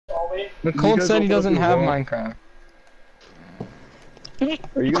But Colt said he doesn't have Minecraft.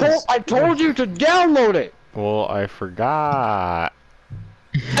 Colt, I told you to download it! Well, I forgot.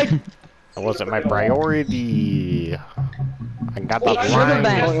 That wasn't my priority. I got the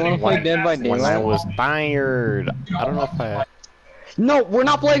line when I was tired. I don't know if I... No, we're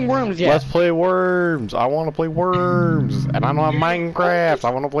not playing Worms yet. Let's play Worms. I want to play Worms. And I don't have Minecraft. I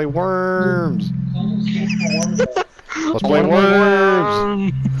want to play Worms. Let's play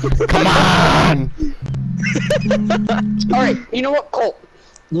Worms. Come on. Alright, you know what, Colt?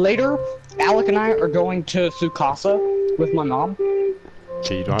 Later, Alec and I are going to Tsukasa with my mom.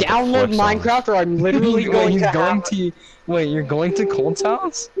 Okay, you don't have Download to flex Minecraft or I'm literally going to Wait, you're going to Colt's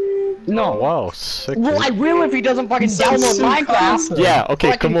house? No. Oh, wow, sick. Well, dude. I will if he doesn't fucking download Minecraft. Yeah,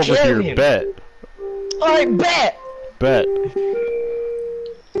 okay, come over here. Him. Bet. Alright, bet. Bet.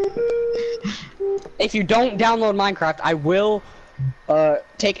 If you don't download Minecraft, I will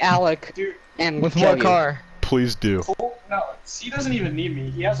take Alec and with kill what you. car? Please do. No, he doesn't even need me.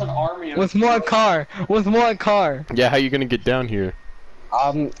 He has an army of... With what car? With what car? Yeah, how you gonna get down here?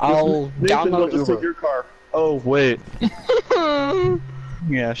 I'll download just take your car. Oh, wait.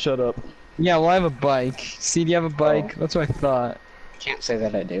 Yeah, shut up. Yeah, well I have a bike. See, do you have a bike? That's what I thought. Can't say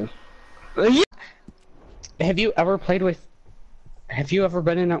that I do. Have you ever played with... Have you ever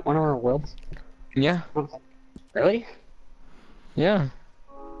been in one of our worlds? Yeah. Really? Yeah.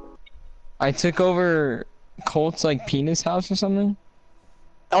 I took over Colt's like penis house or something.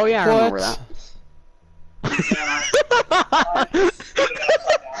 Oh yeah, I remember that.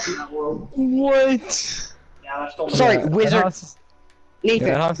 What? Sorry, wizard. Nathan,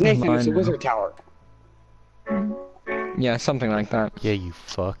 Yeah, Nathan, it's a mine wizard tower. Yeah, something like that. Yeah, you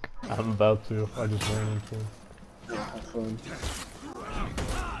fuck. I'm about to. I just ran into him. Have fun.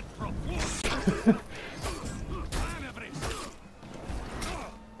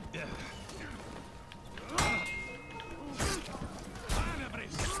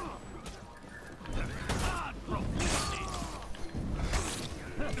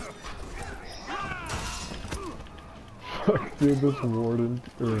 Fuck, dude, this warden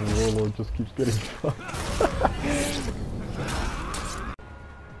or warlord just keeps getting fucked.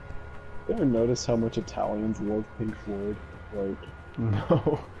 You ever notice how much Italians love Pink Floyd? Like,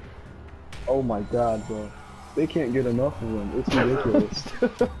 No. oh my god, bro. They can't get enough of them. It's ridiculous.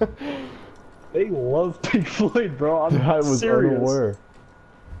 They love Pink Floyd, bro. I was serious. unaware.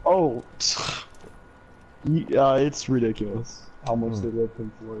 Oh, yeah, it's ridiculous how much they love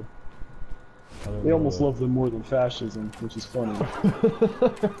Pink Floyd. They almost love them more than fascism, which is funny.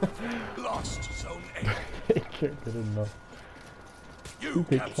 Lost zone A. They can't get enough. You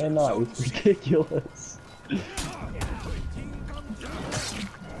They captured cannot. zone It's C. ridiculous.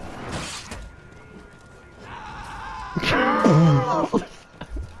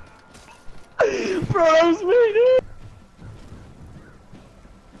 Bro, that was me, dude.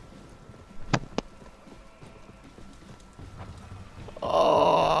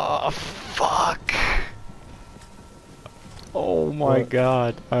 Oh, fuck. Oh my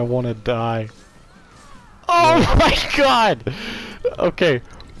god, I wanna die. Oh my god! Okay,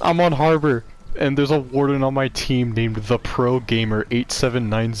 I'm on Harbor, and there's a warden on my team named The Pro Gamer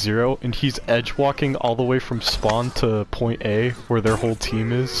 8790, and he's edge walking all the way from spawn to point A, where their whole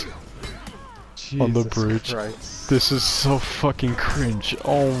team is. On the bridge. Christ. This is so fucking cringe.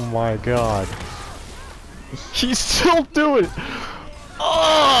 Oh my god. He's still doing it!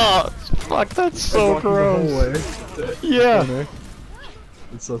 Oh! Fuck, that's so gross. Yeah.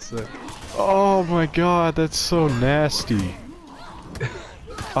 It's so sick. Oh my god, that's so nasty.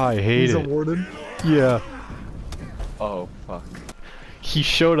 I hate He's it. a warden? Yeah. Oh, fuck. He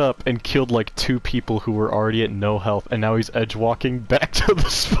showed up and killed like 2 people who were already at no health, and now he's edge walking back to the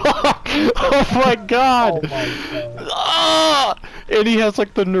spot. Oh my god! Oh my god. Ah! And he has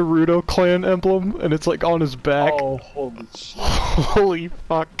like the Naruto clan emblem, and it's like on his back. Oh, holy shit. Holy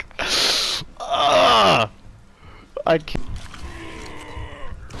fuck. Ah! I can't.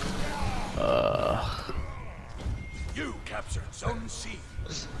 You captured zone C.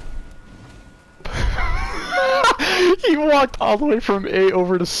 He walked all the way from A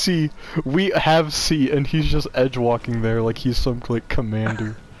over to C. We have C, and he's just edge walking there like he's some like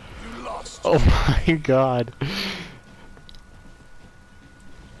commander. You lost. Oh my god.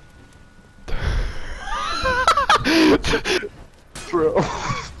 Bro,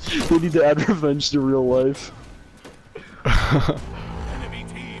 they need to add revenge to real life. Enemy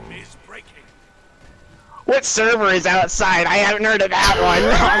team is breaking. What server is outside? I haven't heard of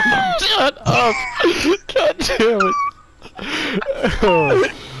that Shut up! God damn it! Oh,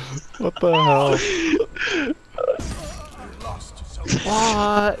 what the hell? Lost zone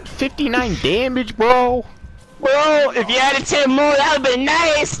What? 59 damage, bro? Bro, if you added 10 more, that would've been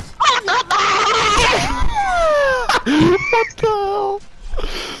nice! What the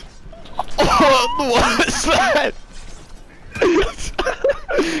hell? What is that?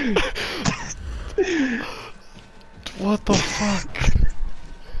 What the fuck?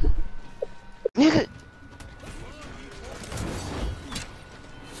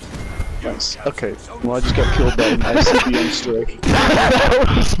 Nice. Okay. Well, I just got killed by an ICBM strike.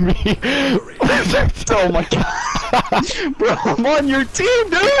 That was me. Oh my god. Bro, I'm on your team,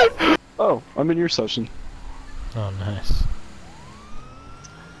 dude! Oh, I'm in your session. Oh, nice.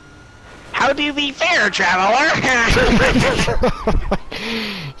 How do you be fair, traveler?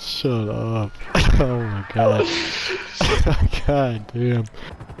 Shut up. Oh my god. God damn.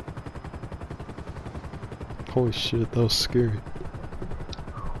 Holy shit, that was scary.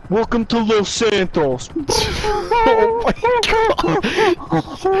 Welcome to Los Santos! Oh my god!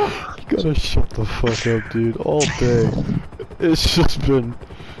 You gotta shut the fuck up, dude. All day. It's just been...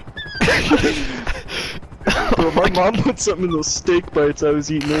 Bro, my mom put something in those steak bites I was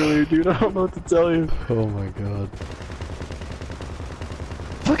eating earlier, dude. I don't know what to tell you. Oh my god.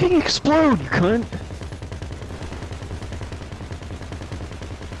 Fucking explode, you cunt!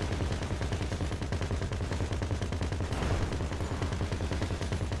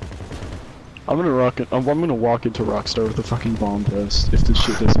 I'm gonna I'm gonna walk into Rockstar with a fucking bomb vest if this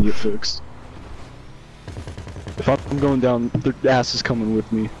shit doesn't get fixed. If I'm going down, their ass is coming with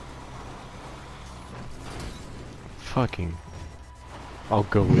me. Fucking... I'll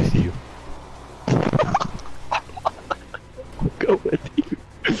go with you. I'll go with you.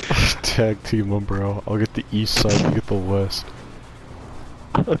 Tag team 'em, bro. I'll get the east side, you get the west.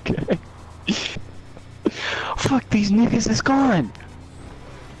 Okay. Fuck, these niggas is gone!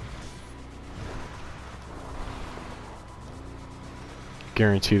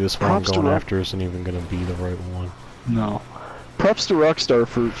 Guarantee this one I'm Props to going Rock- after isn't even gonna be the right one. No. Props to Rockstar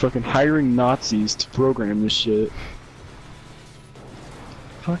for fucking hiring Nazis to program this shit.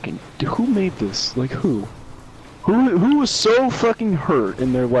 Fucking, dude, who made this? Like, who? Who was so fucking hurt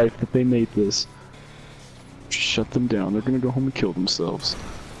in their life that they made this? Shut them down. They're gonna go home and kill themselves.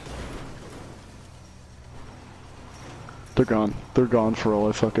 They're gone. They're gone for all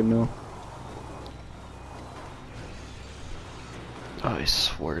I fucking know. I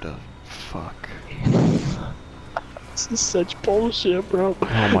swear to fuck. This is such bullshit, bro.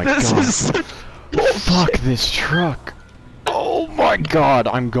 Oh my This god. is such bullshit. Fuck this truck. Oh my god,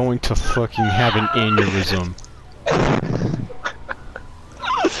 I'm going to fucking have an aneurysm.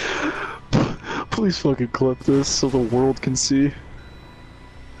 Please fucking clip this so the world can see.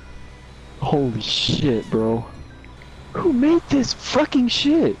 Holy shit, bro. Who made this fucking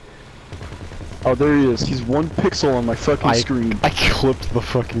shit? Oh, there he is. He's 1 pixel on my fucking screen. I clipped the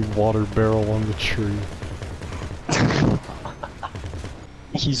fucking water barrel on the tree.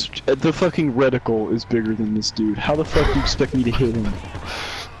 He's the fucking reticle is bigger than this dude. How the fuck do you expect me to hit him?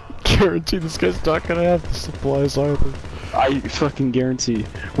 Guarantee this guy's not gonna have the supplies either. I fucking guarantee.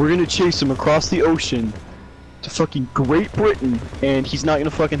 We're gonna chase him across the ocean to fucking Great Britain, and he's not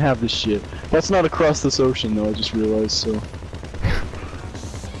gonna fucking have this shit. That's not across this ocean though, I just realized, so.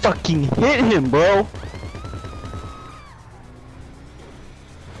 Fucking hit him, bro!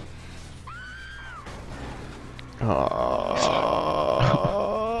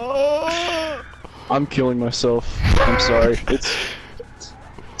 I'm killing myself. I'm sorry.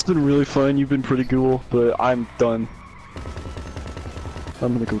 It's been really fun. You've been pretty cool, but I'm done.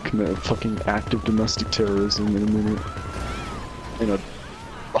 I'm gonna go commit a fucking act of domestic terrorism in a minute. In a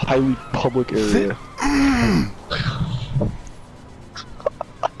highly public area.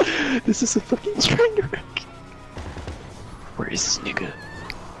 This is a fucking train wreck. Where is this nigga?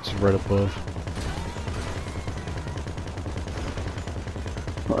 It's right above.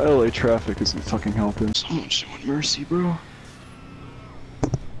 Well, LA traffic isn't fucking helping. Someone showing mercy, bro.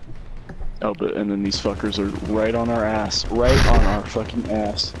 Oh, but and then these fuckers are right on our ass. Right on our fucking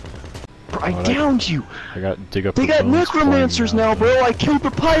ass. Bro, I downed you! I got dig up They the got bones necromancers flying now, out, bro! I killed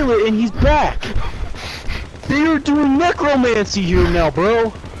the pilot and he's back! They are doing necromancy here now,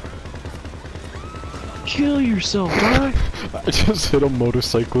 bro! Kill yourself, dog! I just hit a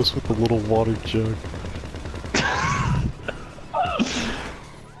motorcyclist with a little water jug.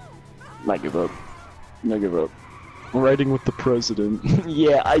 I give up. I give up. Writing with the president.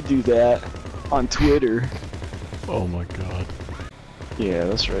 Yeah, I do that. On Twitter. Oh my god. Yeah,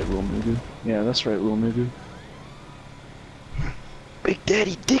 that's right, little nigga. Yeah, that's right, little nigga. Big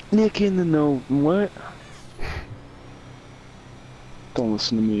Daddy Dick Nick in the know. What? Don't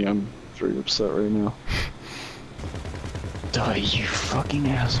listen to me, I'm very upset right now. die, you fucking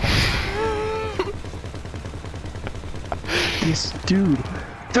asshole. This dude.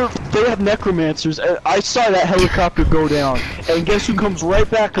 They have necromancers, and I saw that helicopter go down, and guess who comes right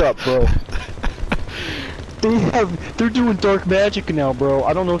back up, bro? They're doing dark magic now, bro.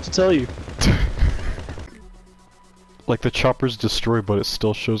 I don't know what to tell you. Like the chopper's destroyed, but it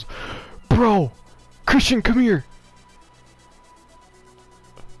still shows. Bro! Christian, come here!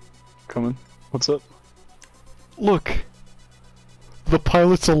 Coming. What's up? Look! The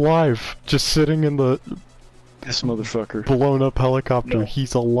pilot's alive, just sitting in the This motherfucker. blown up helicopter. No.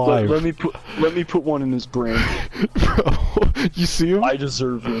 He's alive. Let me put one in his brain. Bro, you see him? I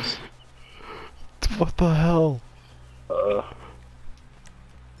deserve this. What the hell?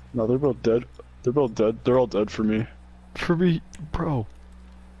 No, they're both dead. They're both dead. They're all dead for me. For me, bro.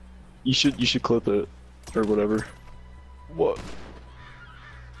 You should clip it or whatever. What?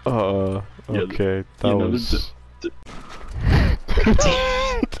 Yeah, Okay, that you know, was.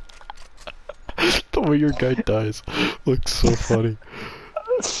 The way your guy dies looks so funny.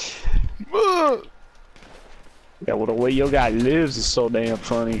 Yeah, well, the way your guy lives is so damn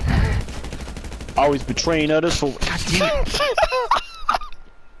funny. Always betraying others for. God damn it.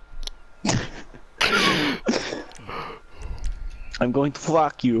 I'm going to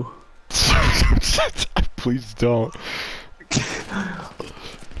fuck you. Please don't.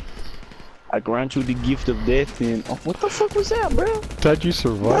 I grant you the gift of death and. Oh, what the fuck was that, bro? How'd you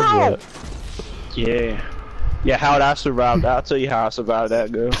survive that? Yeah. Yeah, how'd I survive that? I'll tell you how I survived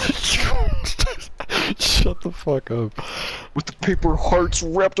that, girl. Shut the fuck up. With the paper hearts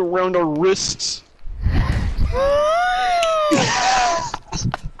wrapped around our wrists.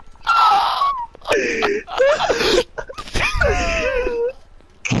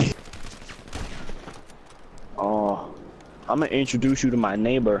 Oh, I'm gonna introduce you to my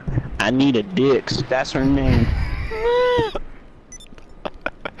neighbor. Anita Dix. That's her name.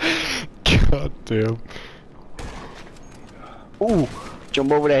 God damn. Ooh,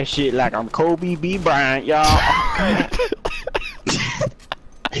 jump over that shit like I'm Kobe B. Bryant, y'all.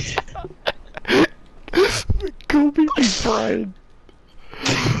 Kobe Bryant.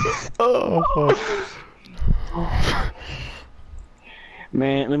 Oh fuck.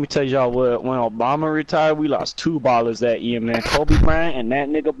 Man, let me tell y'all what. When Obama retired, we lost 2 ballers that year, man. Kobe Bryant and that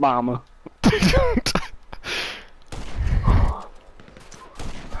nigga Obama.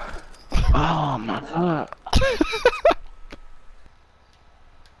 Oh my god.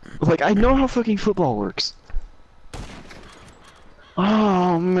 Like, I know how fucking football works.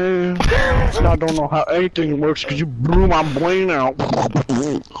 Oh man. I don't know how anything works because you blew my brain out.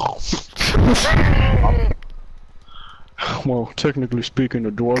 Well, technically speaking,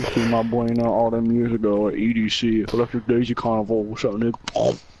 the dwarves blew my brain out all them years ago at EDC, Electric Daisy Carnival, what's up, nigga?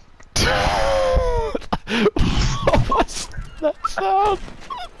 What's that sound?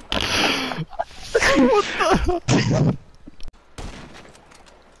 What the?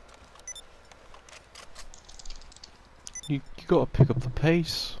 You gotta pick up the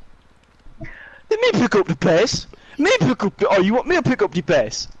pace. Let me pick up the pace. Me pick up the. Oh, you want me to pick up the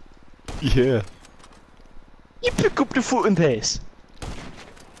pace? Yeah. You pick up the foot and pace.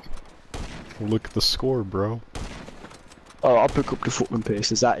 Look at the score, bro. Oh, I'll pick up the foot and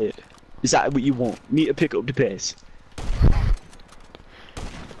pace. Is that it? Is that what you want? Me to pick up the pace?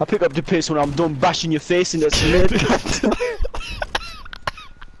 I'll pick up the pace when I'm done bashing your face in the cement.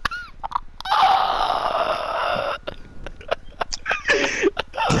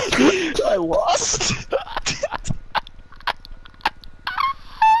 I lost.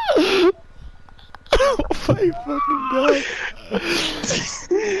 Oh my fucking god.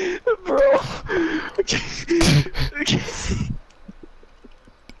 Bro. Okay. Okay.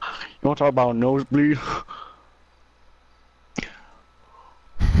 You wanna talk about a nosebleed?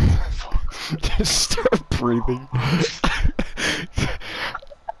 Just start breathing.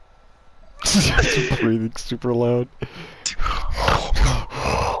 Just breathing super loud.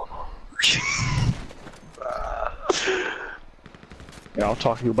 Yeah, I'll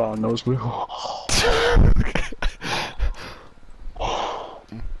talk to you about a nosebleed.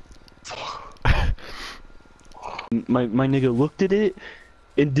 My nigga looked at it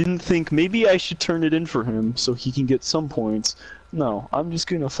and didn't think maybe I should turn it in for him so he can get some points. No, I'm just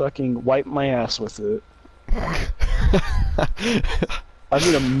gonna fucking wipe my ass with it. I'm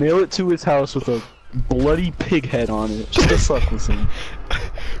gonna mail it to his house with a bloody pig head on it just to fuck with him.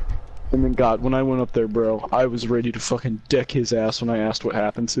 And then God, when I went up there, bro, I was ready to fucking deck his ass when I asked what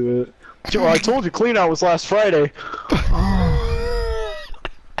happened to it. Joe, I told you clean out was last Friday.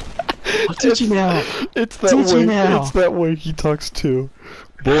 I'll teach you now. It's that Teach me way. now. It's that way he talks too.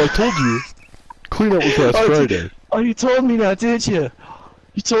 Well, I told you. Clean up was last Friday. Oh, you told me that, did you?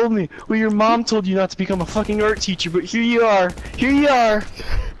 You told me. Well, your mom told you not to become a fucking art teacher, but here you are. Here you are.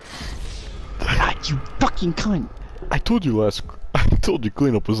 God, you fucking cunt. I told you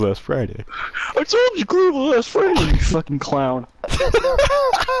cleanup was last Friday. I told you cleanup was last Friday, you fucking clown.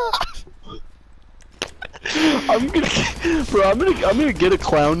 I'm gonna get a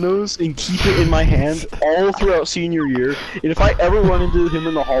clown nose and keep it in my hand all throughout senior year. And if I ever run into him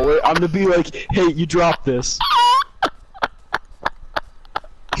in the hallway, I'm gonna be like, "Hey, you dropped this."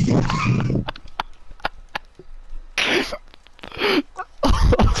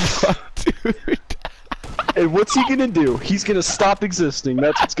 Dude. And what's he gonna do? He's gonna stop existing.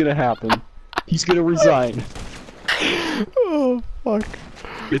 That's what's gonna happen. He's gonna resign. Oh fuck.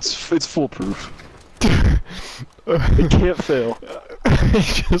 It's foolproof. It can't fail.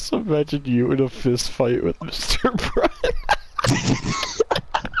 Just imagine you in a fist fight with Mr. Bryan.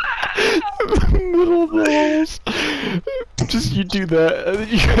 In the middle of the halls. Just you do that, and then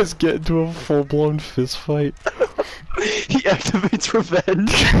you guys get into a full-blown fist fight. He activates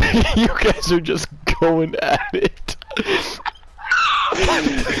revenge. You guys are just going at it.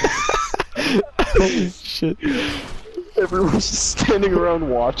 Holy shit. Everyone's just standing around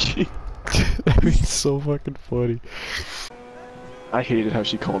watching. That'd be so fucking funny. I hated how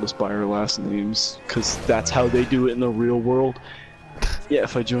she called us by our last names, cause that's how they do it in the real world. Yeah,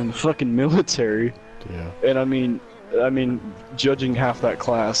 if I join the fucking military, Yeah. and I mean, judging half that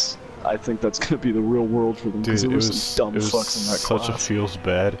class, I think that's gonna be the real world for them, cause Dude, there was some dumb fucks in that such class. a feels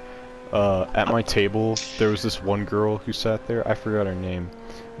bad. At my table, there was this one girl who sat there. I forgot her name,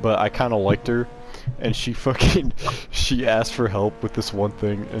 but I kind of liked her. And she asked for help with this one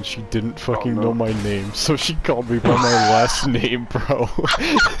thing, and she didn't fucking know my name, so she called me by my last name, bro.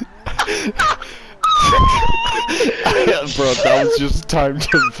 Yeah, bro, that was just time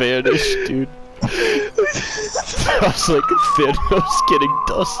to vanish, dude. I was like Thanos getting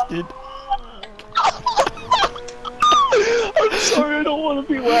dusted. I'm sorry, I don't want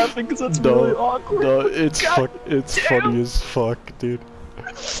to be laughing, cause that's really awkward. No, it's funny as fuck, dude.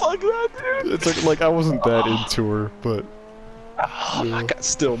 Fuck that, dude. It's like I wasn't that into her, but Oh my god,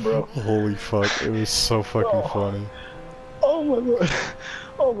 still, bro. holy fuck, it was so fucking funny. Oh my lord.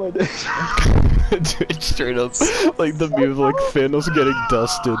 Oh my days. Dude, straight up, like the meme, like Thanos getting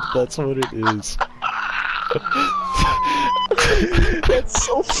dusted. That's what it is. That's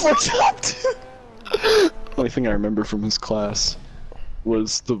so fucked up, dude. Only thing I remember from his class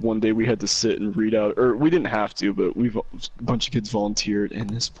was the one day we had to sit and read out, or we didn't have to, but a bunch of kids volunteered, and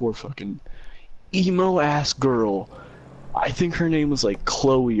this poor fucking emo-ass girl, I think her name was like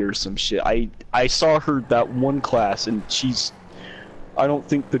Chloe or some shit. I saw her that one class, and I don't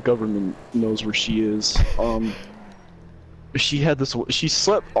think the government knows where she is. She had this, she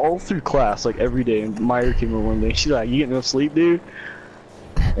slept all through class, like every day, and Meyer came over one day, she's like, "You getting enough sleep, dude?"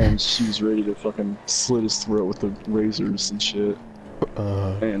 And she was ready to fucking slit his throat with the razors and shit.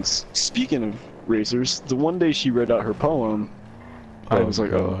 And speaking of razors, the one day she read out her poem, I was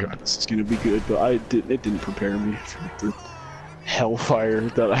like, "Oh god, this is gonna be good," but it didn't prepare me for the hellfire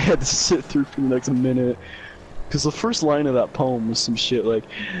that I had to sit through for the next minute. Because the first line of that poem was some shit like,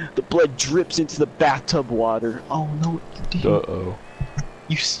 "The blood drips into the bathtub water." Oh no, you didn't. Uh-oh.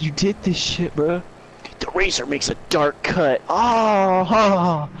 You did this shit, bruh. The razor makes a dark cut.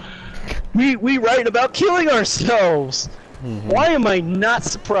 Ah, we write about killing ourselves. Why am I not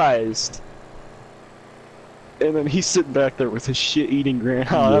surprised? And then he's sitting back there with his shit-eating grin.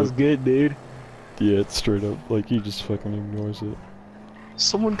 Oh, that was good, dude. Yeah, it's straight up, like, he just fucking ignores it.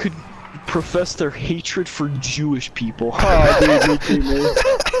 Someone could profess their hatred for Jewish people. Oh, dude, me too, man.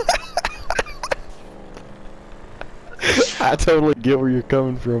 I totally get where you're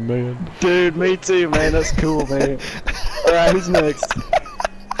coming from, man. Dude, me too, man. That's cool, man. Alright, who's next?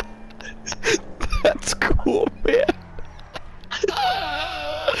 That's cool, man.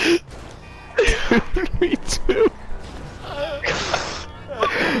 Me too.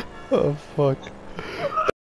 Oh, fuck.